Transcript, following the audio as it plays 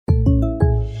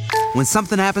When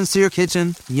something happens to your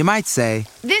kitchen, you might say,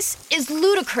 "This is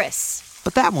ludicrous."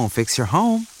 But that won't fix your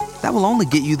home. That will only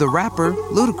get you the rapper,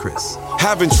 Ludacris.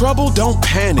 Having trouble? Don't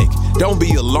panic. Don't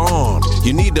be alarmed.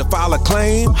 You need to file a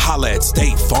claim? Holla at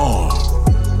State Farm.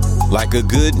 Like a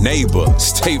good neighbor,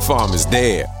 State Farm is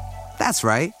there. That's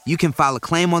right. You can file a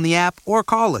claim on the app or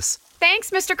call us.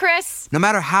 Thanks, Mr. Chris. No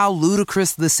matter how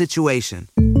ludicrous the situation,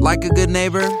 like a good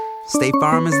neighbor, State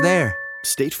Farm is there.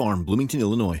 State Farm, Bloomington,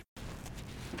 Illinois.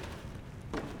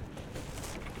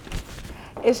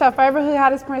 It's your favorite hood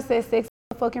hottest princess, Sexyy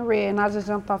fucking red, and I just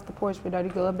jumped off the porch with Dirty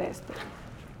Girl Bastard.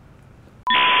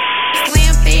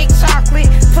 Slim, thick, chocolate,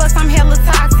 plus I'm hella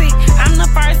toxic. I'm the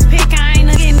first pick, I ain't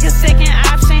getting the second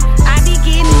option. I be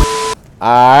getting...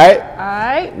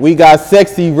 Alright. We got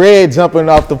Sexyy Red jumping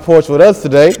off the porch with us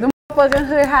today. The motherfucking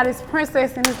hood hottest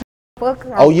princess in this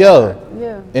motherfucker. Oh, yeah.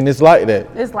 Yeah. And it's like that?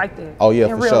 It's like that. Oh, yeah,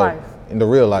 in for real sure. Life. In the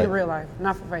real life? In real life,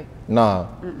 not for fake. Nah.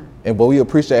 But we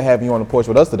appreciate having you on the porch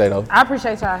with us today, though. I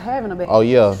appreciate y'all having a baby. Oh,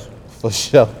 yeah. For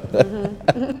sure.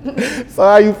 So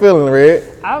how you feeling, Red?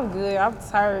 I'm good. I'm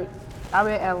tired. I'm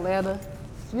in Atlanta.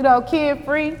 You know, kid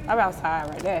free. I'm outside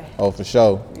right there. Oh, for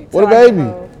sure. What a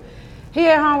baby? He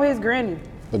at home with his granny.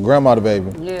 The grandma, the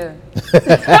baby. Yeah.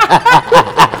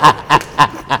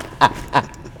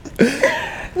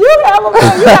 You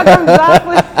got them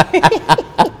jobs.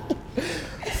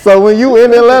 So when you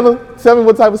in Atlanta, tell me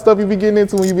what type of stuff you be getting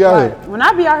into when you be out here. When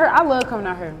I be out here, I love coming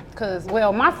out here. Cause,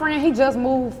 well, my friend, he just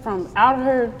moved from out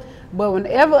here. But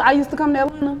whenever I used to come to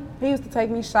Atlanta, he used to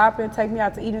take me shopping, take me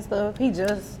out to eat and stuff. He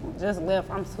just left.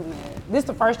 I'm too mad. This is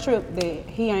the first trip that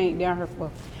he ain't down here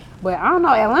for. But I don't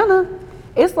know, Atlanta,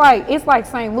 it's like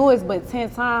St. Louis, but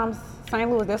 10 times. St.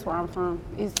 Louis, that's where I'm from.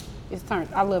 It's turned.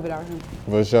 I love it out here.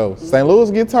 For sure. St. Louis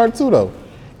get turned too, though.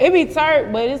 It be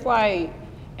turned, but it's like,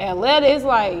 Atlanta is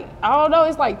like, I don't know,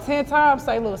 it's like 10 times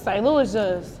St. Louis. St. Louis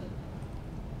just,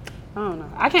 I don't know.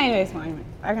 I can't explain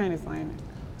it.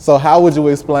 So how would you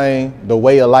explain the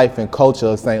way of life and culture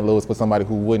of St. Louis for somebody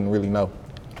who wouldn't really know?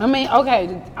 I mean,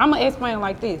 okay, I'm gonna explain it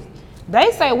like this.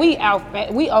 They say we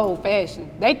old fashioned.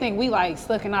 They think we like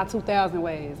stuck in our 2000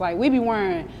 ways. Like we be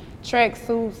wearing track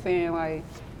suits and like,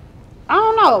 I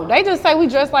don't know. They just say we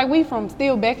dress like we from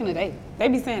still back in the day. They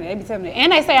be saying it, they be telling me that.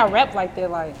 And they say I rap like that.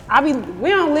 Like we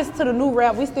don't listen to the new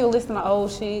rap. We still listen to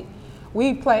old shit.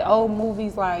 We play old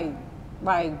movies like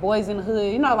Boys in the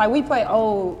Hood. You know, like we play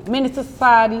old Menace to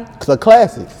Society. The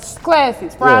classics.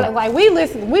 Classics. Friday. Yeah. Like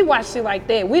we watch shit like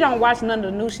that. We don't watch none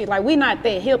of the new shit. Like we not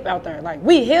that hip out there. Like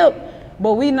we hip,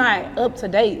 but we not up to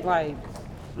date. Like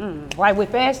with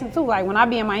fashion too. Like when I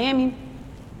be in Miami,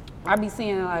 I be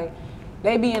seeing like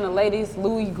they be in the latest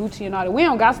Louis, Gucci, and all that. We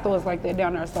don't got stores like that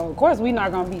down there, so of course we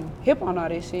not gonna be hip on all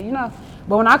this shit, you know.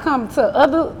 But when I come to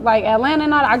other like Atlanta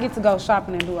and all that, I get to go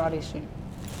shopping and do all this shit.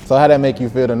 So how that make you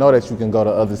feel to know that you can go to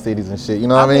other cities and shit? You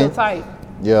know what I mean? I feel tight.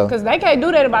 Yeah. Cause they can't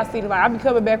do that in my city. Like I be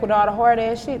coming back with all the hard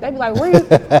ass shit. They be like, where you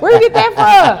get that from?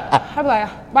 I be like,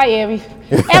 Miami,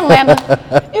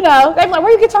 Atlanta. You know, they be like,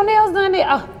 where you get your nails done there?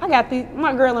 Oh, I got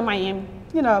my girl in Miami.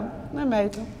 You know,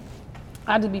 amazing.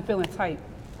 I just be feeling tight.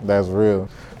 That's real.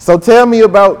 So tell me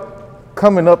about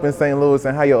coming up in St. Louis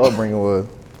and how your upbringing was.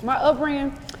 My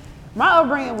upbringing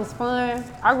was fun.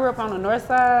 I grew up on the north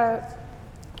side.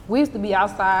 We used to be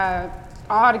outside,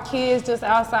 all the kids just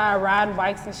outside riding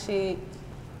bikes and shit,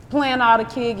 playing all the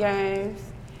kid games.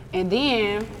 And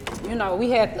then, you know,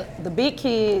 we had the big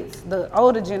kids, the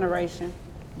older generation.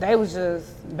 They was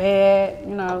just bad,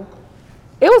 you know.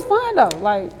 It was fun though.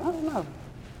 Like, I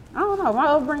don't know.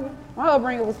 My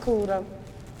upbringing was cool though.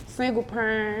 Single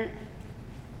parent.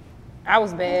 I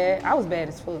was bad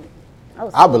as fuck.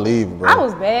 I believe it, bro. I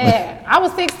was bad. I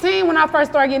was 16 when I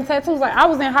first started getting tattoos. Like I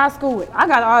was in high school. I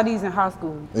got all these in high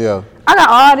school. Yeah. I got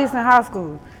all this in high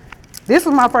school. This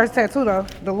was my first tattoo though,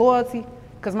 the loyalty.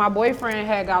 Cause my boyfriend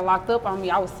had got locked up on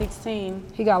me. I was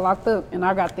 16. He got locked up and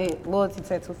I got that loyalty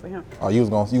tattoo for him. Oh, you was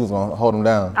gonna hold him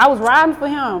down. I was riding for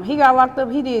him. He got locked up.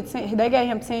 They gave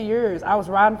him 10 years. I was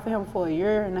riding for him for a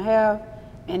year and a half.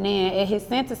 And then at his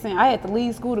sentencing, I had to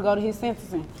leave school to go to his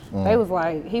sentencing. He was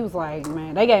like,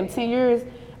 man, they gave him 10 years.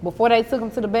 Before they took him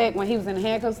to the back when he was in the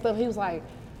handcuff stuff, he was like,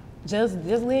 just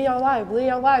live your life,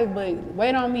 but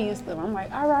wait on me and stuff. I'm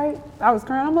like, all right. I was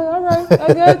crying. I'm like, all right,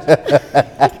 I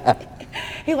got you.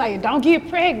 He like, don't get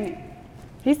pregnant.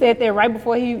 He said that right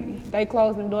before they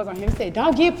closed them doors on him. He said,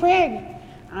 don't get pregnant.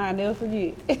 I'll never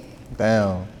forget.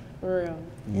 Damn. For real.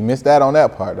 You missed that on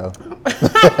that part though.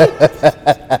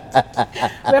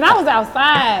 But I was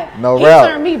outside. No He rap.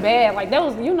 turned me bad. Like that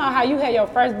was, you know how you had your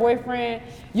first boyfriend,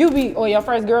 or your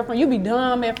first girlfriend, you be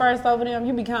dumb at first over them,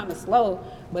 you be kind of slow.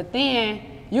 But then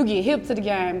you get hip to the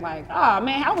game. Like, oh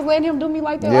man, I was letting him do me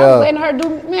like that. Yeah. I was letting her do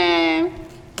me, man.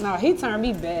 No, he turned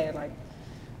me bad. Like,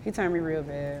 he turned me real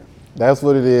bad. That's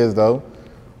what it is, though.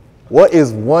 What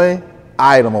is one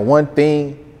item or one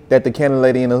thing that the candy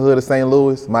lady in the hood of St.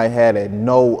 Louis might have that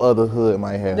no other hood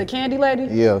might have? The candy lady?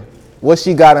 Yeah. What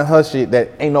she got in her shit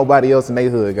that ain't nobody else in their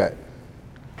hood got?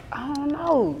 I don't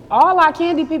know. All our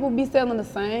candy people be selling the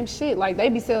same shit. Like, they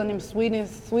be selling them sweet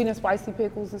and spicy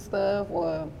pickles and stuff.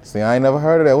 Or See, I ain't never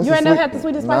heard of that. What's you the ain't never had the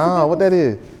sweet and spicy pickles? Nah, what that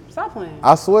is? Stop playing.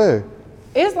 I swear.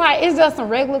 It's just some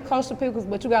regular kosher pickles,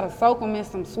 but you gotta soak them in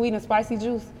some sweet and spicy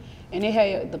juice. And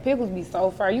the pickles be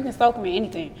so fire. You can soak them in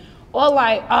anything. Or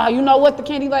like, you know what the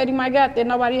candy lady might got that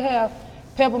nobody have?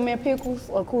 Peppermint pickles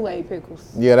or Kool-Aid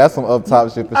pickles. Yeah, that's some up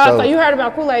top shit for sure. So you heard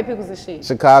about Kool-Aid pickles and shit?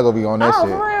 Chicago be on that shit.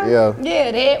 For real? Yeah.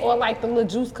 Yeah, that or like the little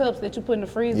juice cups that you put in the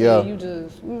freezer and you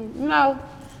just,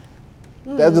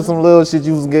 That's just some little shit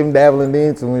you was getting dabbling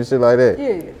into and shit like that.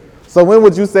 Yeah. So when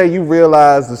would you say you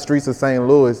realized the streets of St.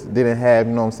 Louis didn't have,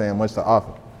 you know what I'm saying, much to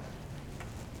offer?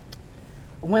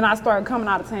 When I started coming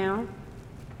out of town,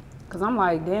 cause I'm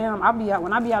like, damn,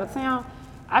 when I be out of town,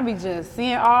 I be just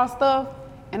seeing all stuff,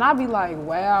 and I be like,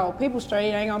 wow, people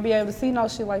straight ain't gonna be able to see no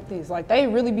shit like this. Like, they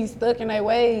really be stuck in their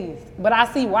ways. But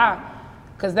I see why,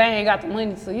 cause they ain't got the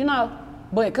money to,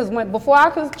 But cause before I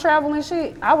could travel and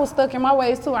shit, I was stuck in my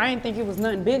ways too. I didn't think it was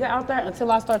nothing bigger out there until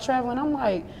I started traveling. I'm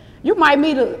like, you might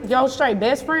meet your straight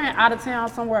best friend out of town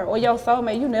somewhere, or your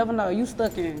soulmate. You never know. You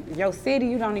stuck in your city.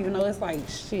 You don't even know. It's like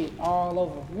shit all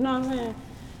over. You know what I'm saying?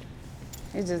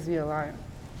 It just be a lot.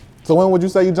 So when would you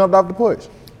say you jumped off the porch?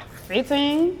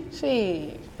 15?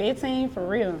 Shit, 15 for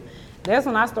real. That's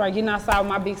when I started getting outside with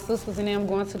my big sisters and them,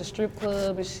 going to the strip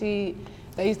club and shit.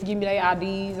 They used to give me their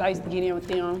IDs. I used to get in with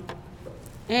them.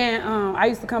 And I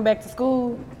used to come back to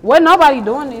school. Wasn't nobody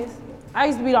doing this. I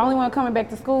used to be the only one coming back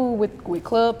to school with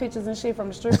club pictures and shit from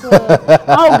the strip club.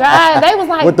 Oh God, they was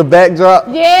like with the backdrop.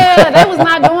 Yeah, they was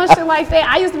not doing shit like that.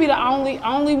 I used to be the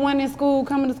only one in school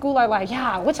coming to school like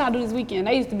yeah, what y'all do this weekend?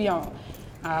 They used to be on.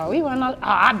 We went on.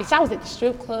 Bitch, I was at the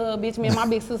strip club. Bitch, me and my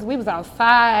big sister, we was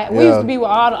outside. We used to be with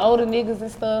all the older niggas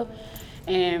and stuff.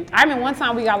 And I remember one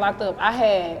time we got locked up.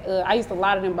 I used to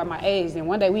lie to them by my age. And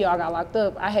one day we all got locked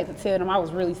up. I had to tell them I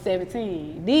was really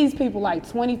 17. These people like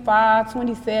 25,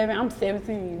 27. I'm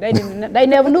 17. They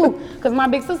never knew. Cause my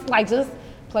big sister like, just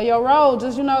play your role.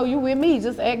 Just, you with me.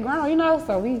 Just act grown,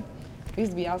 So we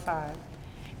used to be outside.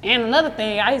 And another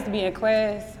thing, I used to be in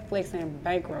class flexing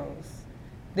bankrolls.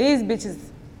 These bitches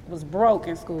was broke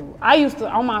in school. I used to,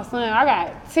 on my son, I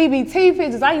got TBT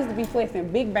pictures. I used to be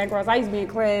flexing big bankrolls. I used to be in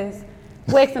class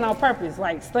flexing on purpose,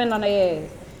 like stunting on their ass.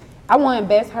 I wanted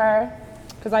best hair,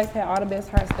 because I used to have all the best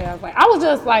hairstyles. Like, I was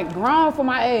just like grown for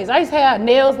my age. I used to have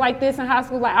nails like this in high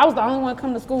school. Like, I was the only one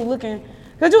coming to school looking.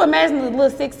 Could you imagine the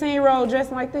little 16-year-old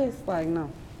dressing like this? Like,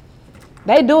 no.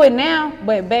 They do it now,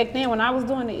 but back then when I was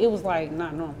doing it, it was like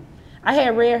not normal. I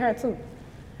had red hair too.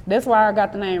 That's why I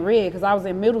got the name Red, because I was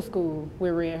in middle school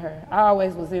with red hair. I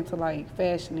always was into like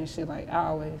fashion and shit, like I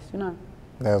always,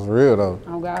 That's real though.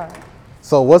 Oh God.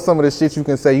 So what's some of the shit you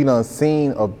can say you done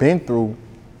seen or been through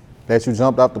that you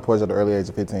jumped off the porch at the early age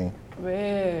of 15?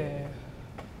 Man,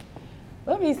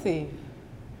 let me see.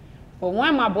 For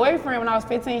one, my boyfriend when I was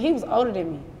 15, he was older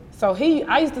than me. So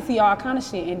I used to see all kind of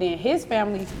shit. And then his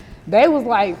family, they was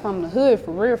like from the hood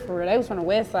for real. They was from the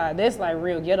west side. That's like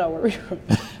real ghetto.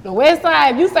 The west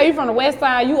side, if you say you from the west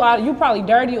side, you probably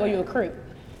dirty or you a crip.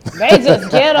 They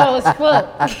just ghetto as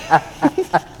fuck.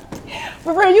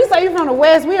 For real, you say you from the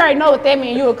west, we already know what that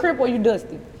means. You a crip or you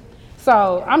dusty.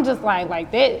 So I'm just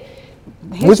like that.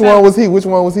 Which one was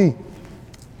he?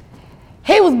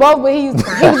 He was both, but he was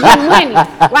getting money.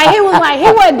 Like he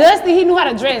wasn't dusty. He knew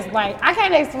how to dress. Like I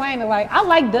can't explain it. Like I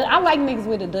like niggas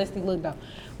with a dusty look though.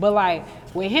 But like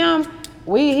with him,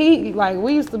 we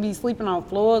used to be sleeping on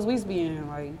floors. We used to be in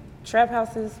like trap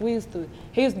houses. He used to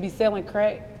be selling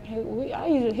crack.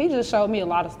 He just showed me a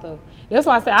lot of stuff. That's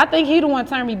why I said I think he the one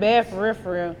turned me bad for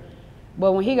real.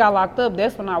 But when he got locked up,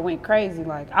 that's when I went crazy.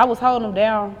 Like I was holding him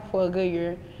down for a good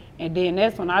year, and then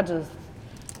that's when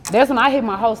I hit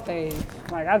my whole stage.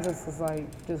 Like I just was like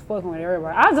just fucking with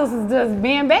everybody. I was just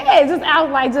being bad.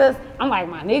 I'm like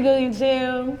my nigga in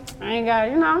jail. I ain't got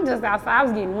I'm just outside. I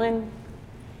was getting money.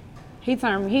 He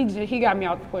got me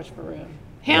out the porch for real.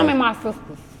 Him and my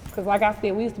sisters. Cause like I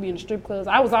said, we used to be in the strip clubs.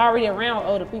 I was already around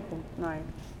older people. Like,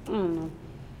 I don't know.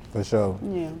 For sure.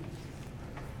 Yeah.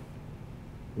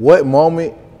 What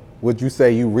moment would you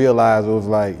say you realized it was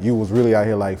like you was really out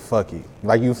here like fuck it?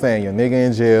 Like you saying your nigga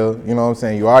in jail, you know what I'm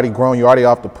saying? You already grown, you already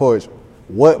off the porch.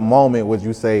 What moment would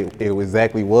you say it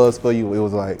exactly was for you? It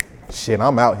was like, shit,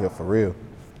 I'm out here for real.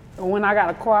 When I got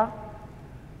a car.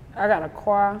 I got a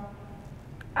car.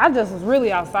 I just was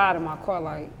really outside in my car,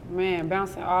 like, man,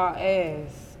 bouncing all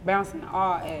ass.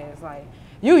 Like,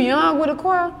 you young with a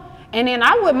car? And then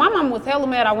my mom was hella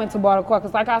mad I went to buy a car,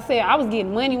 because like I said, I was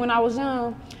getting money when I was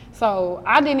young. So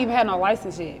I didn't even have no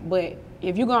license yet. But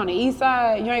if you go on the east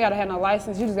side, you ain't gotta have no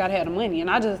license, you just gotta have the money. And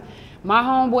my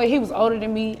homeboy, he was older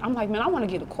than me. I'm like, man, I wanna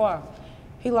get a car.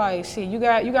 He like, shit, you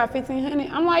got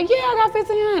 1,500? I'm like, yeah, I got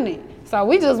 1,500. So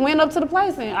we just went up to the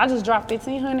place and I just dropped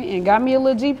 1,500 and got me a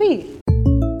little GP.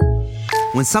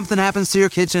 When something happens to your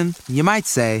kitchen, you might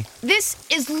say, This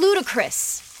is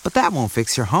ludicrous. but that won't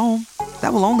fix your home.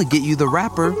 That will only get you the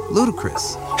rapper,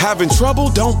 Ludacris. Having trouble?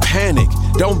 Don't panic.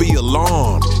 Don't be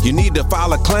alarmed. You need to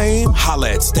file a claim?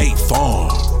 Holla at State Farm.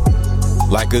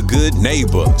 Like a good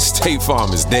neighbor, State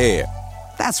Farm is there.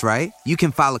 That's right. You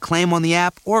can file a claim on the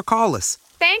app or call us.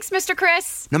 Thanks, Mr.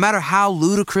 Chris. No matter how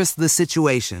ludicrous the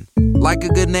situation, like a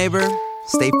good neighbor,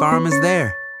 State Farm is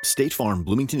there. State Farm,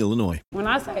 Bloomington, Illinois. When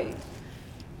I say,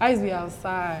 I used to be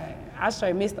outside, I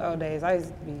straight missed the old days. I used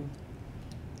to be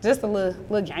just a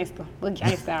little gangster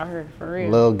out here, for real.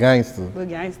 Little gangster. Little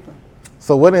gangster.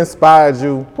 So what inspired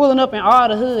you? Pulling up in all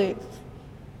the hoods,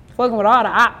 fucking with all the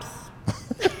ops.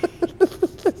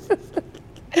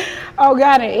 Oh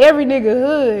God, in every nigga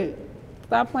hood.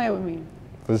 Stop playing with me.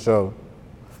 For sure.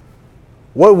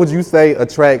 What would you say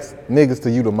attracts niggas to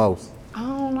you the most? I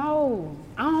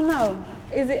don't know.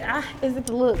 Is it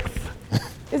the looks?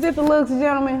 Is it the looks,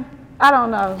 gentlemen? I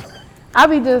don't know. I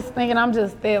be just thinking I'm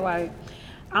just there, like,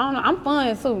 I don't know. I'm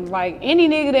fun too. Like, any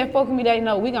nigga that fuck with me, they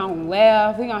know we gonna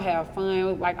laugh, we gonna have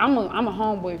fun. Like, I'm a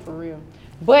homeboy for real.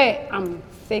 But I'm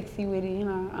sexy with it, you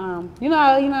know.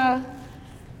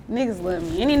 Niggas love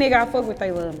me. Any nigga I fuck with,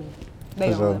 they love me.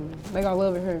 They gonna love me. They gonna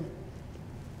love it here.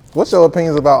 What's your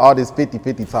opinions about all this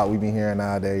 50-50 talk we been hearing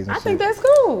nowadays? And I shit? think that's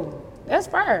cool. That's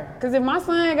fair. Cause if my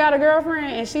son got a girlfriend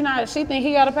and she think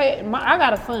he gotta pay, I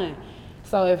got a son.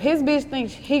 So if his bitch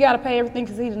thinks he gotta pay everything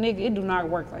cause he's a nigga, it do not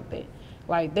work like that.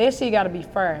 Like, that shit gotta be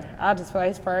fair. I just feel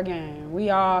like it's fair game.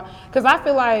 Cause I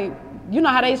feel like, you know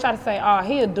how they try to say, oh,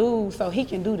 he a dude, so he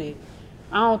can do that.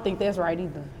 I don't think that's right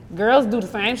either. Girls do the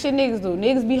same shit niggas do.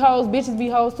 Niggas be hoes, bitches be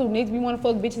hoes too. Niggas be wanna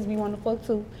fuck, bitches be wanna fuck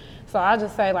too. So I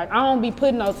just say, like, I don't be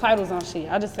putting no titles on shit.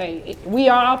 I just say, we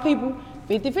are all people,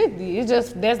 50-50. It's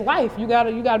just, that's life. You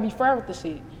gotta be fair with the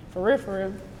shit. For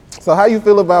real. So how you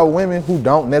feel about women who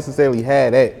don't necessarily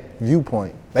have that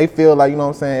viewpoint? They feel like, you know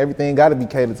what I'm saying, everything gotta be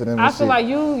catered to them and I feel shit. like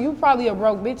you probably a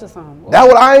broke bitch or something. That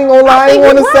what I ain't gonna lie, I ain't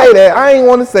wanna say that. I ain't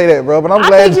wanna say that, bro, but I'm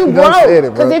glad you done said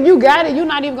it, bro. Because if you got it, you're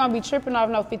not even gonna be tripping off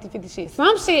no 50-50 shit.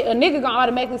 Some shit, a nigga gonna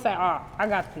automatically say, oh, I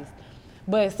got this.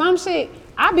 But some shit,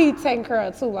 I be taking care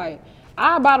of too. Like,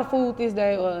 I buy the food this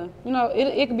day, or, you know,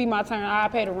 it could be my turn, I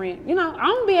pay the rent. You know, I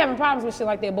don't be having problems with shit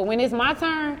like that, but when it's my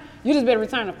turn, you just better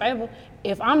return a favor.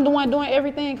 If I'm the one doing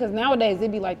everything, because nowadays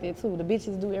it be like that too, the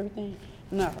bitches do everything.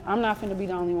 No, I'm not finna be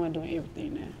the only one doing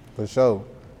everything now. For sure.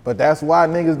 But that's why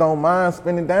niggas don't mind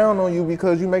spending down on you,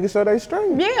 because you making sure they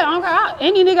straight. Yeah,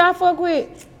 any nigga I fuck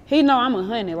with, he know I'm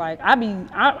 100. Like, I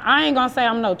ain't gonna say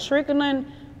I'm no trick or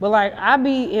nothing, but like,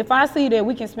 if I see that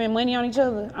we can spend money on each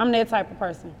other, I'm that type of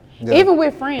person. Yeah. Even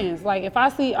with friends, like if I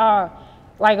see,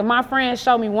 like if my friends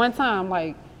show me one time,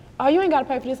 like, oh, you ain't gotta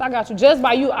pay for this, I got you. Just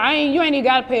by you, you ain't even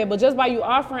gotta pay it, but just by you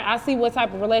offering, I see what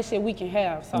type of relationship we can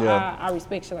have. So yeah. I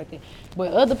respect shit like that.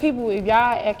 But other people, if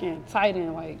y'all acting tight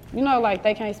and like, you know, like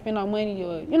they can't spend no money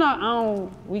or, you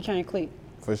know, we can't click.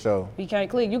 For sure. We can't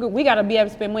click. We gotta be able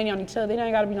to spend money on each other. It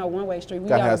ain't gotta be no one-way street. We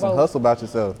gotta have some hustle about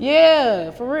yourself.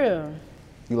 Yeah, for real.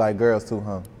 You like girls too,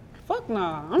 huh? Fuck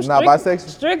nah. I'm not bisexual?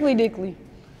 Strictly dickly.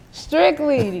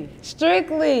 Strictly.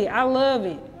 I love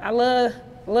it. I love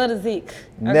the Zeke. Okay?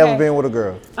 Never been with a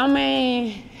girl. I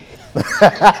mean,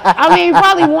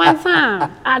 probably one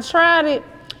time. I tried it,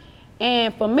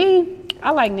 and for me,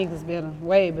 I like niggas better,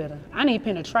 way better. I need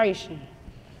penetration.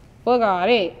 Fuck all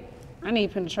that. I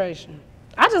need penetration.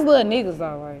 I just love niggas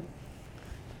though, like.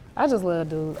 I just love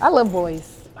dudes. I love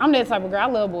boys. I'm that type of girl. I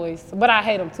love boys, but I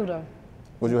hate them too though.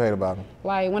 What you hate about them?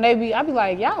 Like when I be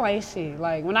like, y'all ain't shit.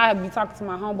 Like when I be talking to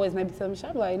my homeboys and they be telling me shit,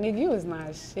 I be like, nigga, you is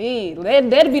not shit.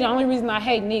 That'd be the only reason I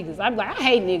hate niggas. I be like, I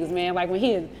hate niggas, man. Like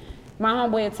when my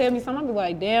homeboy would tell me something, I be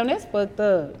like, damn, that's fucked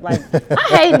up. Like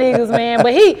I hate niggas, man.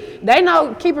 But they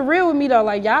know, keep it real with me though.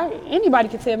 Like y'all, anybody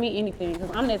can tell me anything, cause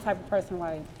I'm that type of person.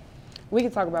 Like we can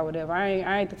talk about whatever.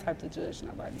 I ain't the type to judge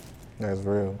nobody. That's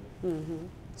real. Mm-hmm.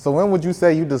 So when would you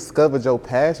say you discovered your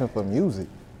passion for music?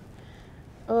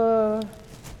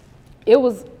 It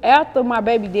was after my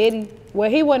baby daddy. Well,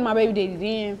 he wasn't my baby daddy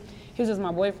then. He was just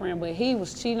my boyfriend, but he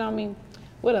was cheating on me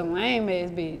with a lame ass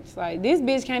bitch. Like, this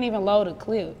bitch can't even load a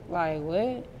clip. Like,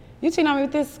 what? You cheating on me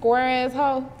with this square ass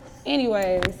hoe?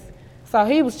 Anyways, so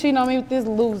he was cheating on me with this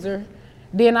loser.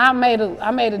 Then I made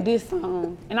a diss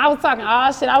song. And I was talking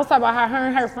all shit. I was talking about how her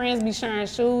and her friends be sharing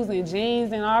shoes and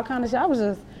jeans and all kind of shit. I was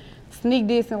just sneak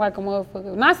dissing like a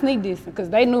motherfucker. Not sneak dissing, because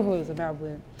they knew who it was about,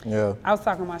 but Yeah. I was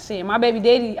talking my shit. And my baby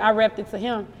daddy, I rapped it to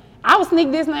him. I was sneak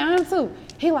dissing at him too.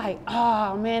 He like,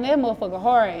 oh man, that motherfucker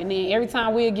hard. And then every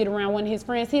time we'd get around one of his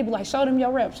friends, he'd be like, show them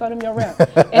your rap, show them your rap.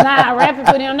 And I rap it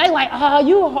for them. They like, oh,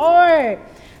 you hard.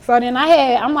 So then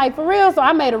I'm like, for real? So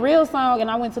I made a real song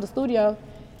and I went to the studio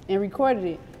and recorded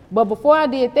it. But before I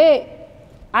did that,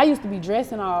 I used to be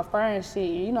dressing all fur and shit,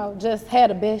 and, you know, just had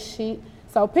the best shit.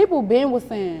 So people been was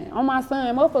saying, on my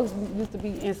son, motherfuckers used to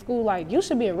be in school like, you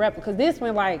should be a rapper. Because this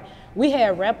when like, we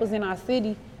had rappers in our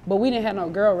city, but we didn't have no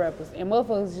girl rappers. And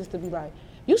motherfuckers used to be like,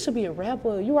 you should be a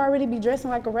rapper. You already be dressing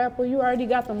like a rapper. You already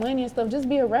got the money and stuff. Just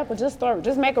be a rapper. Just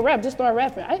make a rap. Just start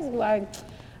rapping. I used to be like,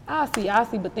 I'll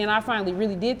see. But then I finally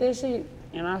really did that shit,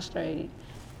 and I straight.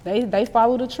 They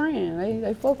follow the trend.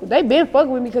 They been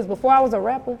fucking with me because before I was a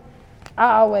rapper,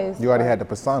 I always. You already had the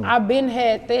persona. I been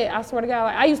had that. I swear to God,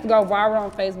 like, I used to go viral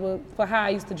on Facebook for how I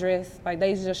used to dress. Like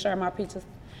they used to just share my pictures.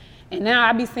 And now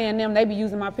I be seeing them, they be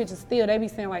using my pictures still. They be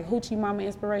saying like Hoochie Mama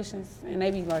inspirations, and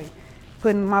they be like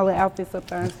putting my little outfits up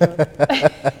there and stuff.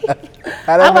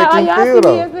 How that make you feel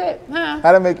though?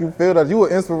 How that make you feel though? You were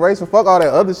inspiration. Fuck all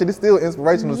that other shit. It's still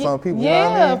inspirational to some people. Yeah,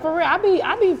 you know what I mean? for real.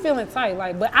 I be feeling tight.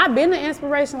 Like, but I been the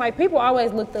inspiration. Like people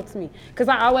always looked up to me because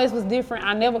I always was different.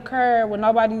 I never cared what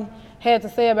nobody had to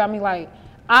say about me. Like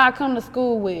I come to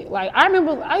school with I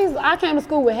remember I came to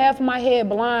school with half of my head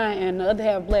blind and the other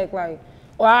half black. Like.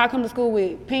 Or I come to school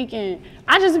with pink and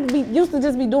I used to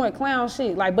just be doing clown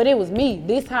shit. Like, but it was me.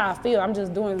 This how I feel. I'm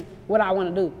just doing what I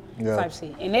want to do type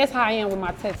shit. And that's how I am with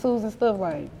my tattoos and stuff.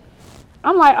 Like,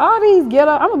 I'm like, all these I'm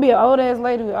going to be an old ass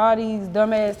lady with all these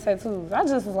dumb ass tattoos. I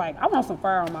just was like, I want some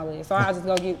fire on my leg. So I just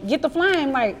go get the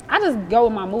flame. Like, I just go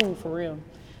with my mood for real.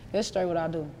 That's straight what I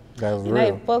do. That's and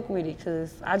real. They fuck with it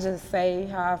because I just say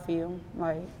how I feel.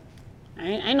 Like,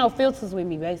 ain't no filters with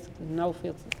me, basically. No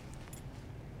filters.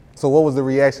 So what was the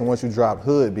reaction once you dropped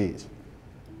Hood Bitch?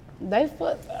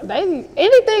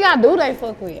 Anything I do, they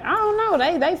fuck with. I don't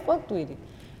know, they fucked with it.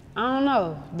 I don't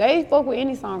know. They fuck with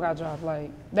any song I drop. Like,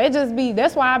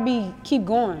 that's why I keep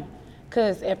going.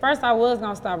 Cause at first I was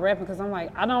gonna stop rapping cause I'm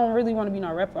like, I don't really wanna be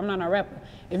no rapper. I'm not no rapper.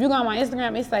 If you go on my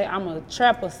Instagram, it say I'm a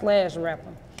trapper /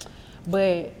 rapper.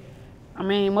 But, I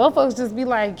mean, motherfuckers just be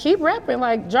like, keep rapping,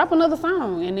 like, drop another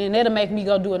song. And then that'll make me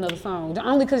go do another song.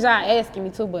 Only because y'all asking me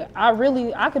to, but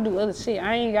I could do other shit.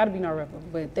 I ain't gotta be no rapper.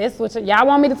 But that's what y'all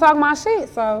want me to talk my shit,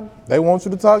 so. They want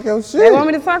you to talk your shit. They want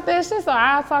me to talk that shit, so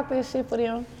I'll talk that shit for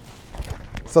them.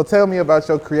 So tell me about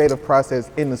your creative process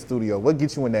in the studio. What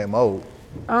gets you in that mode?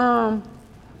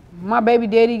 My baby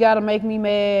daddy gotta make me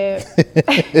mad.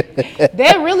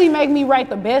 That really make me write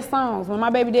the best songs. When my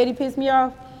baby daddy piss me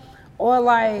off, or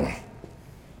like,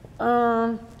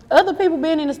 other people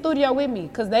been in the studio with me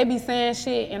because they be saying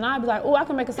shit and I be like, oh, I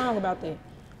can make a song about that.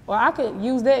 Or I could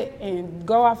use that and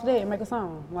go off that and make a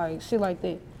song, like shit like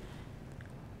that.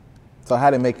 So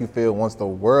how did it make you feel once the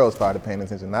world started paying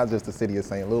attention? Not just the city of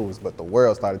St. Louis, but the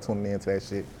world started tuning into that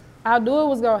shit. I knew it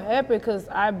was gonna happen because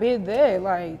I been there.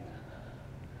 Like,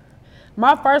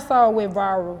 my first song went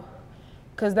viral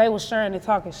because they was sharing and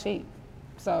talking shit.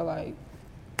 So like,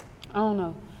 I don't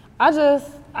know. I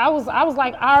was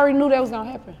like, I already knew that was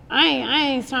gonna happen. I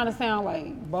ain't trying to sound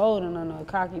like bold or no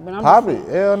cocky, but I'm Pop just it,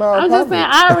 saying, hell no. I'm pop just saying,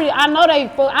 it.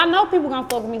 I know people gonna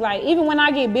fuck with me. Like, even when I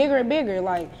get bigger and bigger,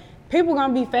 like, people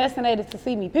gonna be fascinated to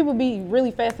see me. People be really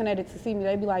fascinated to see me.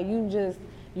 They be like, you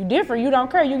different, you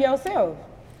don't care, you yourself.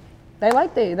 They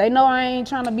like that. They know I ain't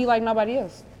trying to be like nobody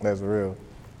else. That's real.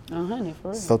 Honey,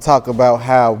 for real. So talk about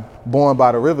how Born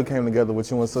by the River came together with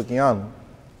you and Sukiyama.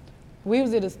 We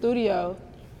was at the studio,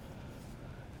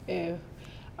 and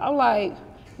I'm like,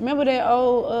 remember that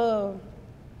old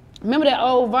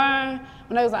Vine?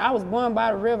 When they was like, I was born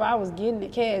by the river, I was getting the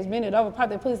cash, bend it over, pop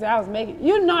that pussy, I was making,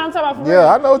 you know what I'm talking about for real?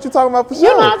 Yeah, I know what you're talking about for sure. You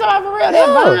know what I'm talking about for real, that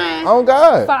Vine. Oh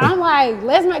God. So I'm like,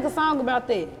 let's make a song about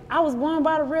that. I was born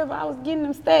by the river, I was getting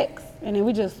them stacks. And then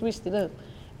we just switched it up.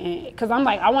 And cause I'm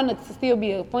like, I wanted it to still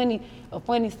be a funny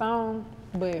song,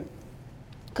 but,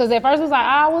 cause at first it was like,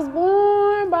 I was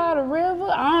born by the river.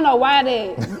 I don't know why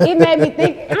that, it made me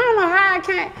think, I don't know how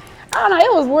I don't know,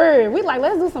 it was weird. We like,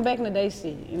 let's do some back in the day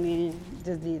shit. And then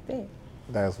just did that.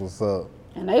 That's what's up.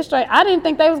 And they straight, I didn't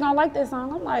think they was gonna like that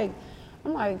song. I'm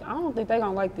like, I don't think they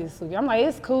gonna like this. I'm like,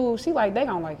 it's cool. She like, they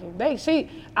gonna like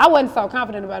it. I wasn't so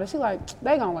confident about it. She like,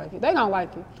 they gonna like it. They gonna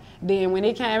like it. Then when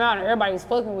it came out and everybody was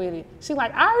fucking with it, she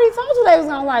like, I already told you they was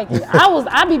gonna like it.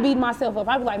 I be beating myself up.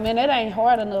 I be like, man, that ain't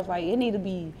hard enough. Like, it need to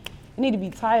be It need to be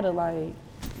tighter, like.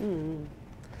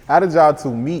 How did y'all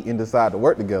two meet and decide to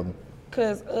work together?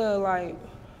 Cause like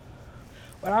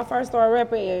when I first started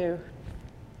rapping,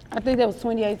 I think that was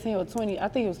 2018 or 20. I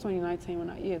think it was 2019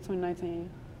 2019.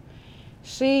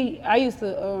 I used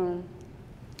to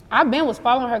was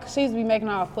following her because she used to be making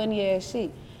all funny ass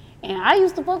shit, and I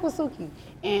used to fuck with Suki.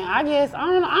 And I guess I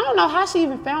don't know how she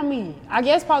even found me. I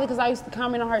guess probably because I used to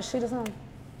comment on her shit or something.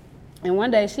 And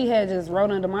one day she had just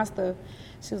wrote under my stuff.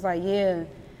 She was like, yeah,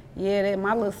 that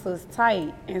my little sis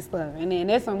tight and stuff. And then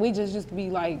that's when we just used to be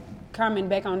like commenting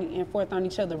back on and forth on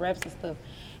each other raps and stuff.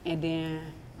 And then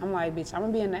I'm like, bitch, I'm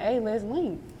gonna be in the A, let's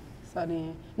link. So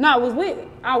then, no, it was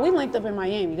we linked up in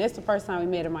Miami. That's the first time we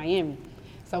met in Miami.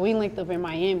 So we linked up in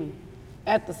Miami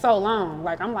after so long.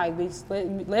 Like, I'm like, bitch,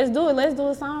 let's do it. Let's do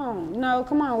a song. You know,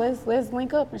 come on, let's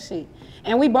link up and shit.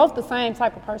 And we both the same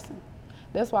type of person.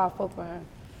 That's why I fuck with her.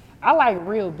 I like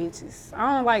real bitches.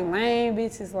 I don't like lame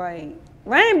bitches. Like,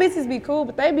 lame bitches be cool,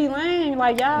 but they be lame.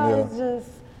 Like, y'all is just.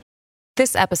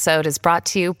 This episode is brought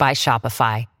to you by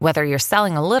Shopify. Whether you're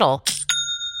selling a little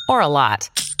or a lot,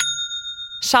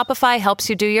 Shopify helps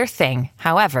you do your thing,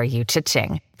 however you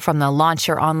cha-ching. From the launch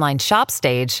your online shop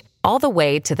stage, all the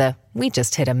way to the we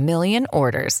just hit 1 million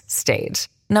orders stage.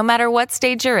 No matter what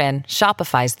stage you're in,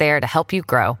 Shopify's there to help you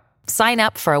grow. Sign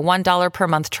up for a $1 per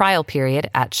month trial period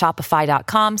at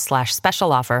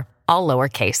shopify.com/special offer, all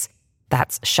lowercase.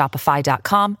 That's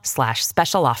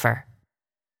shopify.com/special offer.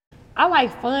 I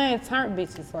like fun, turnt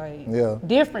bitches, like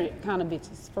different kind of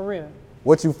bitches, for real.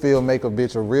 What you feel make a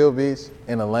bitch a real bitch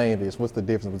and a lame bitch? What's the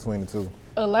difference between the two?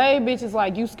 A lame bitch is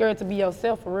like you scared to be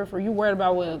yourself, for real. For you worried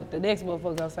about what the next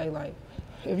motherfucker gonna say. Like,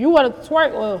 if you want to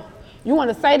twerk or you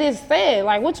want to say this, say it.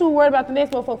 Like, what you worried about the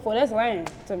next motherfucker for? That's lame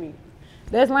to me.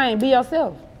 That's lame. Be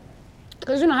yourself.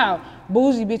 Cause you know how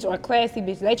bougie bitch or classy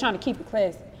bitch, they trying to keep it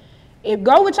classy. If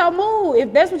go with your mood.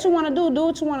 If that's what you want to do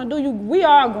what you want to do. We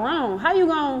all grown. How you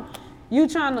gonna? You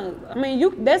trying to? I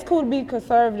mean, that's cool to be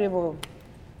conservative or.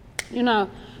 You know,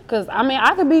 cause I mean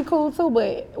I could be cool too,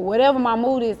 but whatever my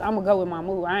mood is, I'ma go with my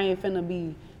mood. I ain't finna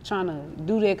be trying to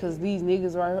do that cause these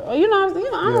niggas right here. Or you know what I'm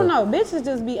saying? I don't know. Bitches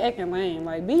just be acting lame.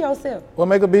 Like, be yourself. What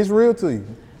make a bitch real to you?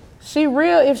 She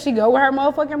real if she go with her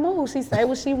motherfucking mood. She say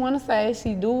what she wanna say.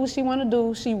 She do what she wanna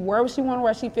do. She wear what she wanna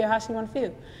wear. She feel how she wanna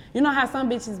feel. You know how some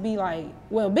bitches be like,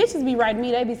 well, bitches be writing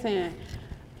me. They be saying,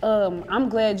 I'm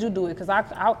glad you do it cause I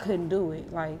couldn't do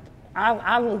it. Like.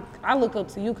 I look up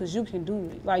to you because you can do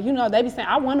it. Like, you know, they be saying,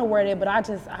 I want to wear that, but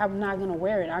I'm not going to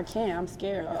wear it. I can't. I'm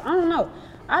scared. I don't know.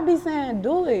 I be saying,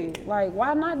 do it. Like,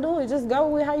 why not do it? Just go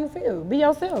with how you feel. Be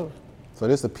yourself. So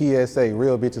this a PSA.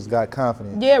 Real bitches got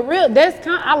confidence. Yeah, real.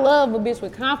 I love a bitch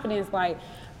with confidence. Like,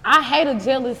 I hate a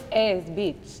jealous ass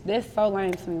bitch. That's so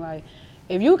lame to me. Like,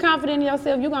 if you confident in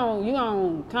yourself, you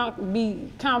gonna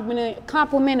be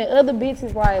complimenting other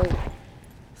bitches. Like,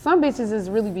 some bitches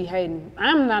just really be hating.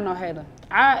 I'm not no hater.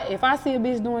 If I see a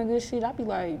bitch doing good shit, I be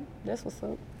like, that's what's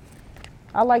up.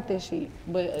 I like that shit.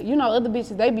 But you know, other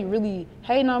bitches, they be really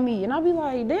hating on me. And I be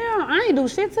like, damn, I ain't do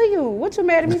shit to you. What you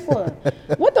mad at me for?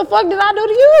 What the fuck did I do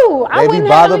to you? They be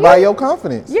bothered by your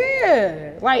confidence.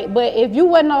 Yeah. Like, but if you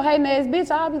wasn't no hating ass bitch,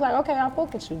 I'd be like, okay, I'll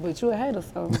fuck with you. But you a hater,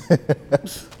 so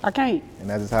I can't. And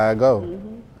that's just how it go.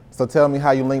 Mm-hmm. So tell me how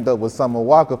you linked up with Summer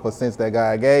Walker for Since That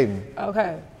Guy Gave Me.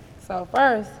 Okay. So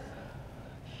first,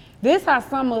 this how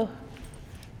Summer,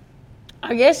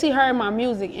 I guess she heard my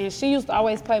music and she used to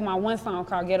always play my one song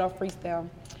called Ghetto Freestyle.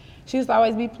 She used to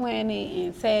always be playing it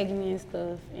and tagging me and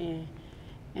stuff and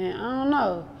I don't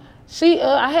know.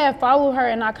 I had followed her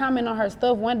and I commented on her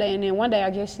stuff one day and then one day I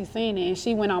guess she seen it and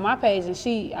she went on my page and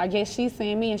I guess she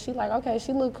seen me and she like, okay,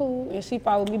 she look cool and she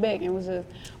followed me back and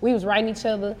we was writing each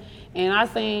other and I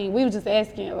was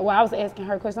asking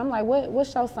her questions. I'm like,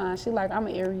 what's your sign? She like, I'm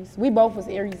an Aries. We both was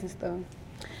Aries and stuff.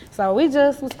 So we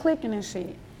just was clicking and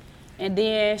shit. And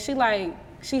then she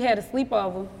had a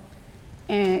sleepover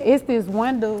and it's this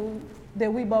one dude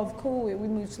that we both cool with, we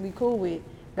mutually cool with.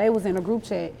 They was in a group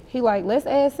chat. He like, let's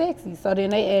add Sexyy. So then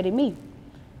they added me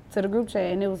to the group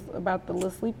chat and it was about the little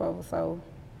sleepover. So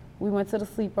we went to the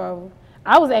sleepover.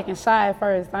 I was acting shy at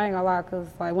first, I ain't gonna lie, cause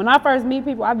like when I first meet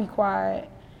people, I be quiet.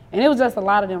 And it was just a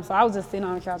lot of them, so I was just sitting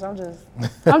on the couch. I'm just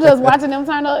watching them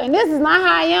turn up. And this is not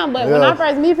how I am, but when I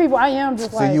first meet people, I am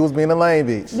just like. So you was being a lame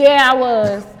bitch. Yeah, I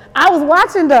was. I was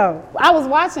watching though.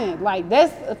 Like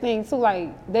that's a thing too. Like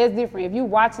that's different. If you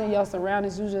watching your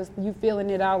surroundings, you feeling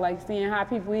it out, like seeing how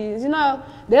people is. You know,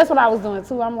 that's what I was doing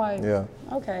too. I'm like, yeah.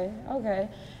 Okay.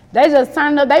 They just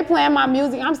turned up. They playing my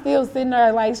music. I'm still sitting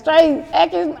there like straight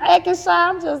acting shy.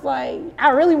 I'm just like, I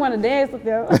really want to dance with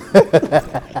them.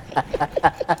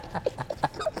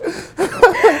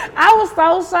 I was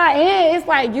so shocked. And it's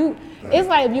like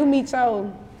if you meet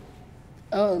your,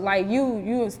 like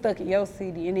you stuck in your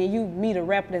city and then you meet a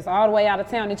rapper that's all the way out of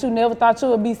town that you never thought you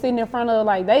would be sitting in front of.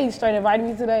 Like, they straight invited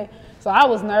me today. So I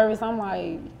was nervous. I'm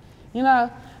like, you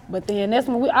know, but then that's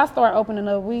when I start opening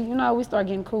up. We start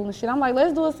getting cool and shit. I'm like,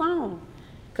 let's do a song.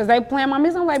 Cause they playing my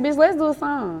music. I'm like, bitch, let's do a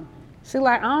song. She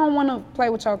like, I don't want to play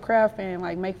with your craft and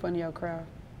like make fun of your craft.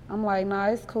 I'm like, nah,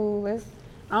 it's cool. I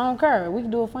don't care. We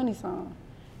can do a funny song.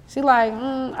 She like,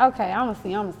 okay, I'ma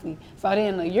see. So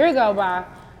then a year go by,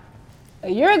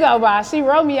 she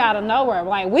wrote me out of nowhere.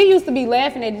 Like, we used to be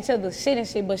laughing at each other's shit and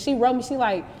shit, but she wrote me, she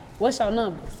like, what's your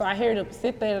number? So I hear her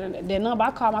sit there, that number,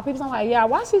 I call my people, I'm like, yeah,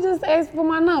 why she just asked for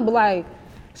my number? Like,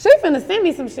 she finna send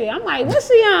me some shit. I'm like, what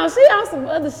she on? She on some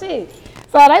other shit.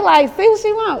 So they like, see what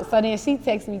she wants. So then she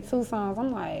texts me 2 songs.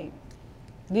 I'm like,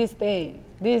 this,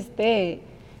 that.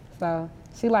 So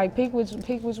she like, pick which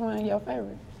one your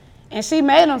favorite. And she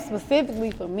made them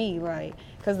specifically for me, like,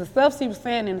 cause the stuff she was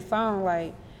saying in the song,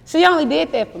 like, she only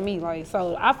did that for me, like,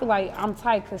 so I feel like I'm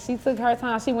tight, cause she took her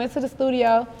time. She went to the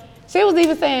studio. She was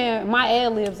even saying my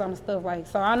ad-libs on the stuff, like,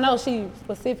 so I know she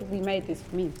specifically made this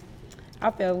for me. I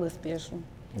felt a little special.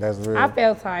 That's real. I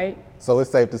felt tight. So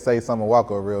it's safe to say Summer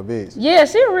Walker a real bitch. Yeah,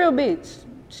 she a real bitch.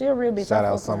 Shout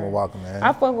out Summer Walker, man.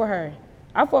 I fuck with her.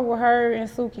 I fuck with her and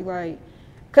Suki, like,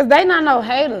 cause they not no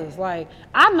haters. Like,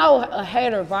 I know a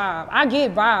hater vibe. I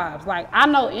get vibes. Like, I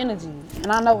know energy,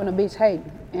 and I know when a bitch hate,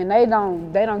 and they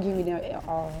don't give me that at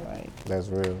all. Like, that's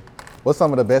real. What's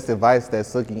some of the best advice that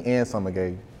Suki and Summer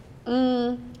gave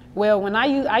you? Well, when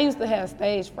I used to have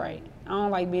stage fright. I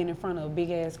don't like being in front of a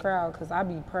big ass crowd, cause I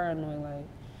be paranoid, like.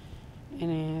 And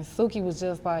then Suki was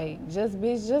just like, just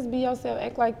be yourself,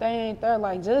 act like they ain't there,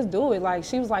 like, just do it. Like,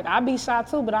 she was like, I be shy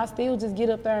too, but I still just get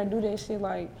up there and do that shit,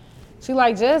 like. She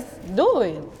like, just do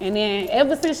it. And then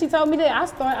ever since she told me that, I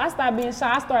stopped being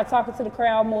shy. I started talking to the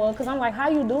crowd more, cause I'm like, how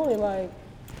you do it? Like,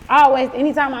 I always,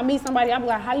 anytime I meet somebody, I be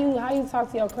like, how you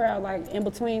talk to your crowd, like, in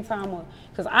between time,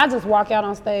 cause I just walk out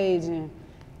on stage and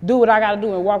do what I gotta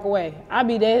do and walk away. I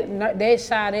be that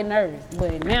shy, that nervous.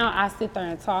 But now I sit there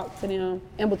and talk to them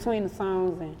in between the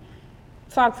songs and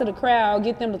talk to the crowd,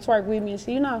 get them to twerk with me and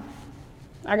shit. You know,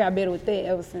 I got better with that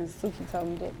ever since Suki told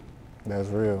me that. That's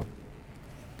real.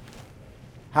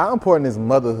 How important is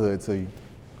motherhood to you?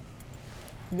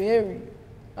 Very.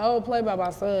 I would play by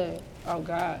my son. Oh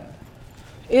God.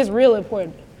 It's real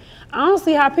important. I don't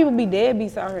see how people be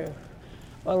deadbeats out here.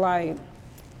 Or like,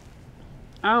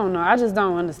 I don't know, I just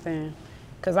don't understand.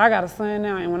 Cause I got a son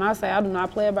now, and when I say I do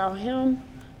not play about him,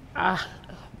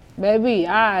 baby,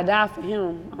 I die for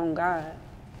him on God.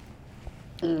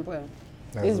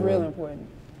 It's real important.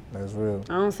 That's real.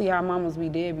 I don't see how mamas be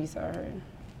deadbeats out here.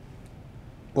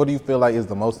 What do you feel like is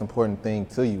the most important thing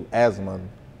to you as a mother?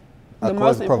 Of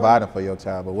course, providing for your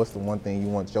child, but what's the one thing you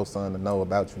want your son to know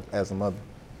about you as a mother?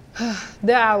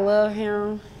 That I love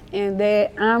him and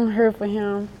that I'm here for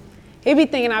him. He be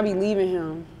thinking I be leaving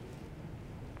him.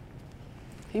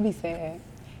 He be sad.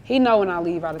 He know when I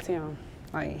leave out of town.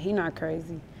 Like, he not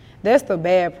crazy. That's the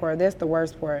bad part. That's the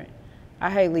worst part.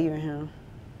 I hate leaving him.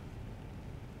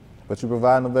 But you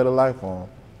providing a better life for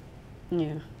him.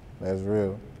 Yeah. That's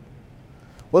real.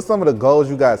 What's some of the goals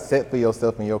you got set for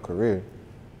yourself in your career?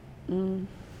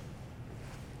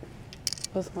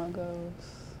 What's my goals?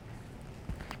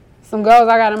 Some goals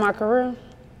I got in my career?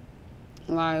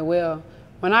 Like, well,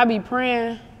 when I be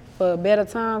praying for better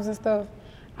times and stuff,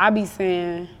 I be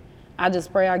saying, I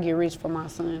just pray I get rich for my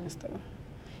son and stuff.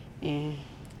 And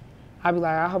I be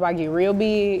like, I hope I get real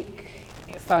big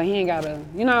so he ain't gotta,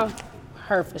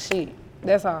 hurt for shit.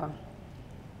 That's all.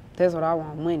 That's what I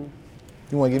want, money.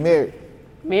 You wanna get married?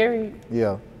 Married?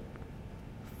 Yeah.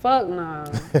 Fuck nah.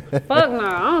 Fuck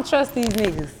nah. I don't trust these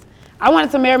niggas. I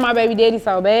wanted to marry my baby daddy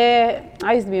so bad.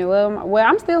 I used to be in love with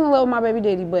I'm still in love with my baby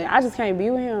daddy, but I just can't be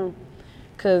with him.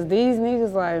 Cause these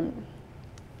niggas like,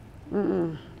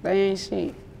 they ain't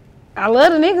shit. I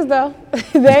love the niggas though.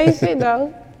 They ain't shit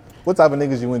though. What type of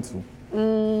niggas you into?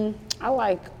 I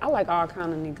like all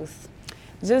kind of niggas.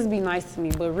 Just be nice to me,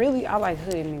 but really I like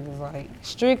hood niggas. Like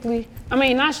strictly,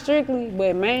 not strictly,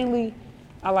 but mainly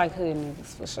I like hood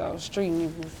niggas for sure. Street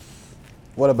niggas.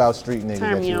 What about street niggas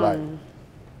that you like?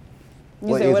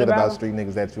 What is it about street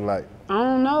niggas that you like? I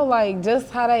don't know, like just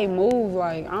how they move.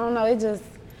 Like I don't know,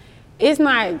 it's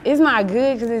not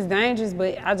good because it's dangerous,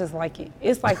 but I just like it.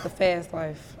 It's like the fast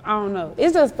life. I don't know.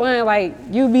 It's just fun, like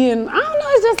you being, I don't know,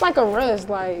 it's just like a rush.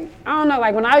 Like, I don't know,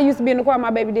 like when I used to be in the car with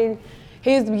my baby daddy,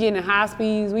 he used to be getting in high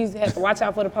speeds. We used to have to watch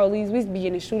out for the police. We used to be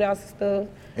getting in shootouts and stuff.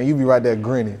 And you be right there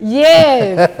grinning.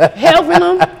 Yes, helping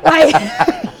them. Like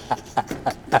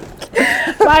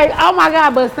like, oh my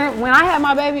God. But when I had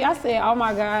my baby, I said, oh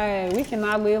my God, we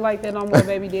cannot live like that no more,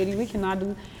 baby daddy. We cannot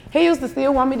do. He used to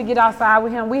still want me to get outside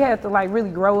with him. We had to like really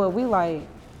grow up.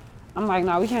 I'm like,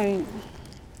 no, we can't.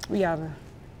 We gotta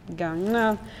go, you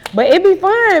know. But it be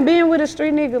fun being with a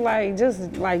street nigga, like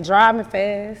just like driving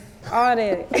fast, all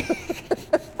that.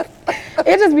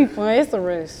 It just be fun. It's a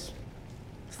rush.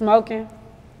 Smoking.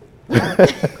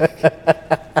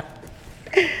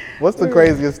 What's the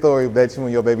craziest story that you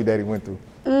and your baby daddy went through?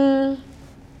 The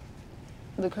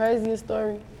craziest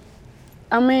story?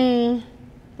 I mean,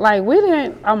 like we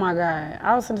didn't, oh my God.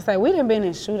 I was gonna say, we didn't been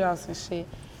in shootouts and shit.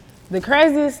 The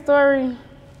craziest story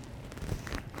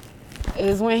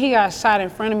is when he got shot in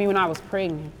front of me when I was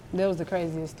pregnant. That was the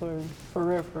craziest story, for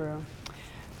real, for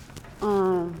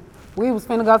real. We was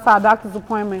finna go to our doctor's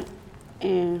appointment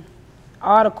and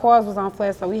all the cars was on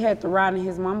flat, so we had to ride in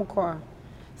his mama car.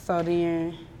 So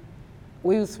then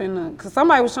we was finna, cause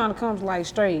somebody was trying to come like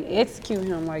straight, execute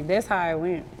him, like that's how it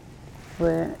went.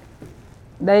 But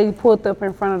they pulled up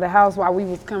in front of the house while we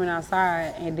was coming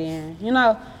outside, and then, you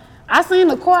know, I seen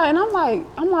the car and I'm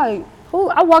like, who?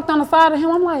 I walked on the side of him,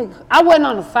 I'm like, I wasn't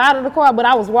on the side of the car, but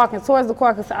I was walking towards the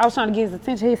car because I was trying to get his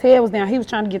attention. His head was down, he was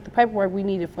trying to get the paperwork we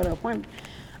needed for the appointment.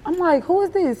 I'm like, who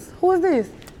is this? Who is this?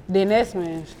 Then that's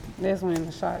when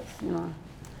the shots, you know,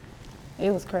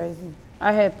 it was crazy.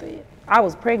 I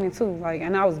was pregnant too, like,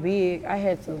 and I was big. I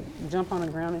had to jump on the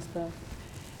ground and stuff.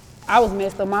 I was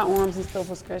messed up, my arms and stuff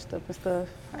was scratched up and stuff.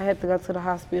 I had to go to the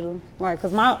hospital, like,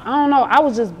 cause I don't know, I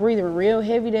was just breathing real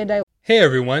heavy that day. Hey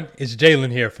everyone, it's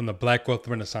Jalen here from the Black Wealth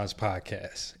Renaissance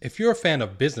Podcast. If you're a fan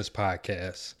of business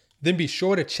podcasts, then be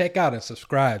sure to check out and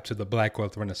subscribe to the Black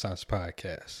Wealth Renaissance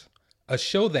Podcast, a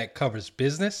show that covers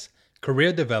business,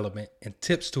 career development, and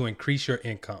tips to increase your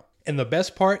income. And the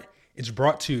best part, it's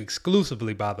brought to you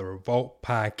exclusively by the Revolt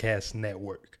Podcast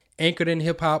Network, anchored in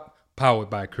hip-hop, powered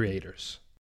by creators.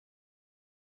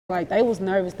 Like, they was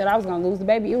nervous that I was gonna lose the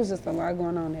baby. It was just a lot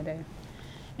going on that day.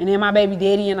 And then my baby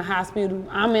daddy in the hospital,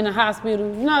 I'm in the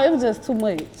hospital. You know, it was just too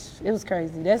much. It was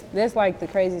crazy. That's like the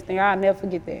craziest thing. I'll never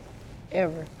forget that,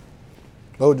 ever.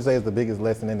 What would you say is the biggest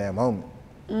lesson in that moment?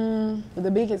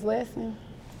 The biggest lesson?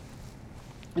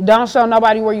 Don't show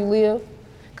nobody where you live,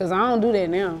 because I don't do that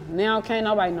now. Now can't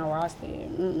nobody know where I stay.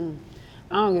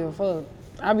 I don't give a fuck.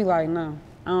 I be like, no,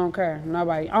 I don't care,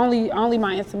 nobody. Only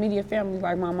my intermediate family,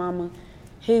 like my mama,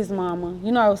 his mama,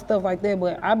 you know, stuff like that.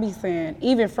 But I be saying,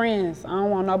 even friends, I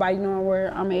don't want nobody knowing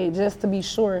where I'm at, just to be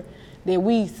sure that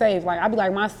we safe. Like, I be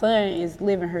like, my son is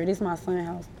living here. This is my son's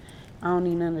house. I don't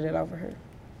need none of that over here.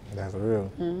 That's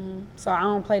real. So I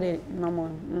don't play that no more.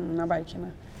 Nobody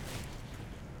can.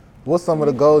 What's some of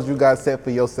the goals you got set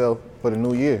for yourself for the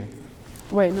new year?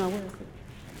 Wait, no, where is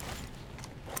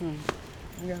it?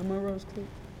 I got my rose clip.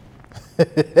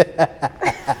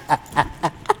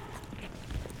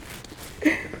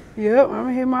 Yep, I'm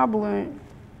gonna hit my blunt.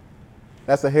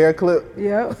 That's a hair clip?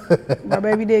 Yep, my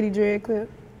baby daddy dread clip.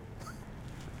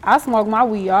 I smoke my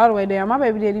weed all the way down. My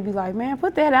baby daddy be like, man,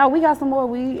 put that out. We got some more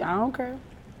weed. I don't care.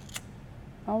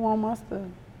 I want my stuff.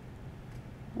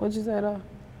 What'd you say though?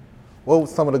 What were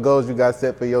some of the goals you got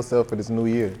set for yourself for this new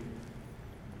year?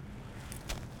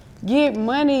 Get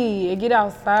money and get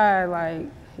outside, like,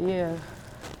 yeah.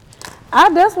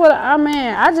 That's what I mean.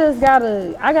 I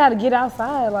gotta get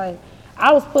outside. Like,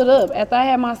 I was put up. After I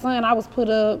had my son, I was put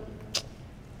up.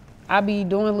 I be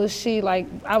doing little shit, like,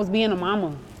 I was being a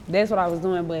mama. That's what I was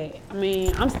doing, but, I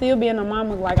mean, I'm still being a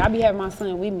mama. Like, I be having my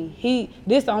son with me.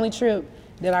 This the only trip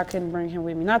that I couldn't bring him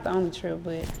with me. Not the only trip,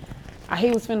 but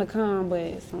he was finna come,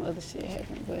 but some other shit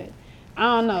happened. But I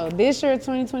don't know. This year,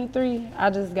 2023, I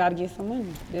just gotta get some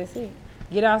money. That's it.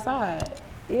 Get outside.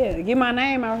 Yeah, get my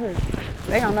name out here.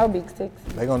 They gonna know Big Sexy.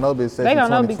 They gonna know Big Sexy. They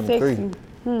gonna know Big Sexy.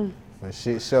 For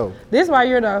shit show. This right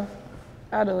here though.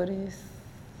 I know it is.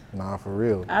 Nah, for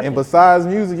real. And besides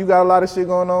music, you got a lot of shit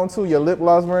going on too. Your lip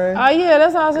gloss brand. Oh yeah,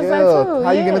 that's what I was gonna say too.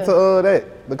 How you get into that?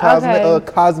 The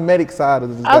cosmetic side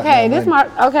of this.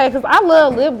 Okay, cause I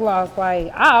love lip gloss.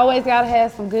 Like, I always gotta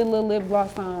have some good little lip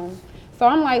gloss on. So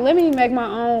I'm like, let me make my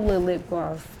own little lip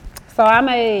gloss. So I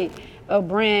made a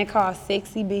brand called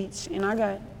Sexyy Bitch, and I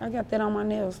got that on my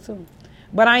nails too.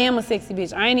 But I am a sexy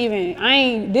bitch.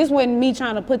 This wasn't me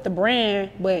trying to put the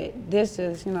brand, but this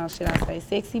just, you know, shit I say,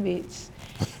 Sexy Bitch.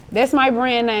 That's my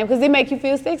brand name, because it make you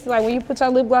feel sexy. Like, when you put your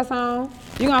lip gloss on,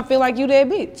 you're going to feel like you that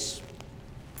bitch.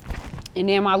 And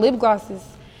then my lip glosses,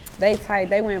 they tight.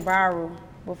 They went viral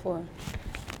before.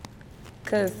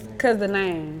 Cause the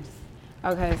names.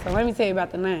 Okay, so let me tell you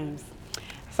about the names.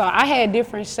 So I had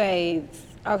different shades.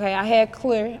 Okay, I had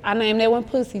clear. I named that one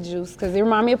Pussy Juice, because it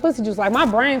reminded me of Pussy Juice. Like, my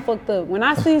brain fucked up. When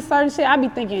I see certain shit, I be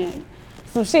thinking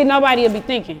some shit nobody will be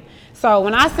thinking. So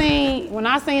when I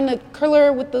seen the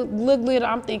color with the little glitter,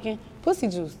 I'm thinking pussy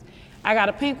juice. I got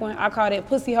a pink one. I call it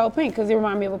pussy hole pink because it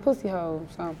reminds me of a pussy hole.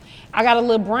 So I got a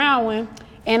little brown one,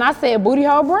 and I said booty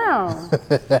hole brown.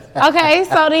 Okay,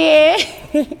 so then,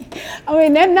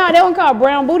 that one called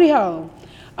brown booty hole.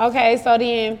 Okay, so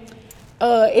then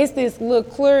it's this little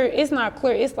clear. It's not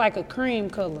clear. It's like a cream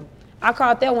color. I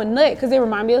called that one nut because it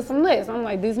reminded me of some nuts. I'm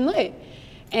like, this nut.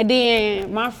 And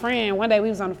then my friend, one day we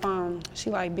was on the phone. She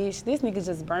like, bitch, this nigga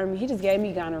just burned me. He just gave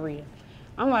me gonorrhea.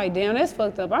 I'm like, damn, that's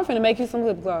fucked up. I'm finna make you some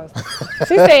lip gloss.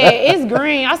 She said, it's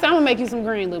green. I said, I'm gonna make you some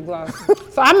green lip gloss.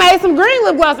 So I made some green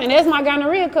lip gloss, and that's my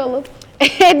gonorrhea color.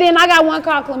 And then I got one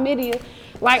called chlamydia.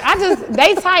 Like,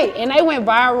 they tight, and they went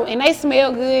viral, and they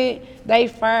smell good. They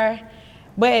fire.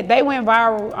 But they went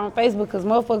viral on Facebook because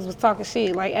motherfuckers was talking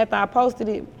shit. Like, after I posted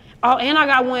it. Oh, and I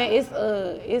got one,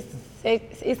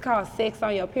 it's called Sex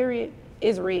on Your Period.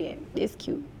 It's red. It's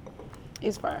cute.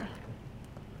 It's fire.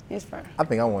 It's fire. I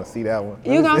think I want to see that one.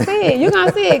 You gonna see it. You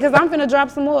gonna see it because I'm finna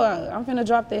drop some more. I'm finna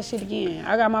drop that shit again.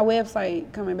 I got my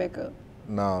website coming back up.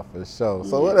 Nah, for sure.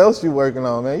 So what else you working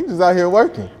on, man? You just out here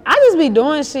working. I just be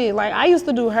doing shit. Like, I used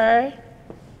to do hair.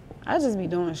 I just be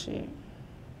doing shit.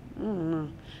 I don't know.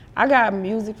 I got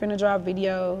music finna drop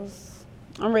videos.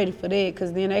 I'm ready for that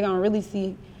because then they gonna really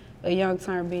see a young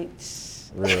turn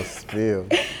bitch. Real spill.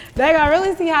 They gonna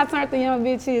really see how turned the young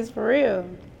bitch is for real.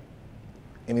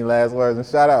 Any last words and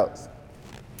shout outs?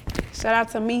 Shout out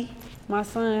to me, my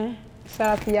son.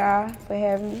 Shout out to y'all for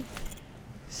having me.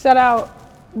 Shout out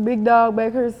Big Dog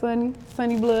back here,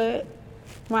 Sunny Blood,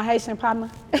 my Haitian partner.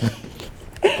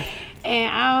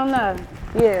 And I don't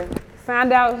know, yeah.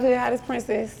 Find out Hood Hottest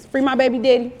Princess. Free my baby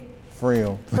daddy. Free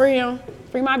him. Free him.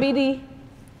 Free my BD.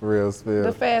 Real spill.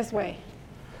 The fast way.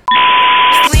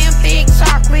 Slim, thick,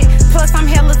 chocolate, plus I'm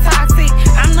hella toxic.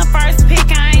 I'm the first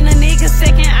pick, I ain't a nigga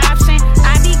second option.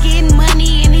 I be getting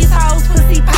money and these hoes pussy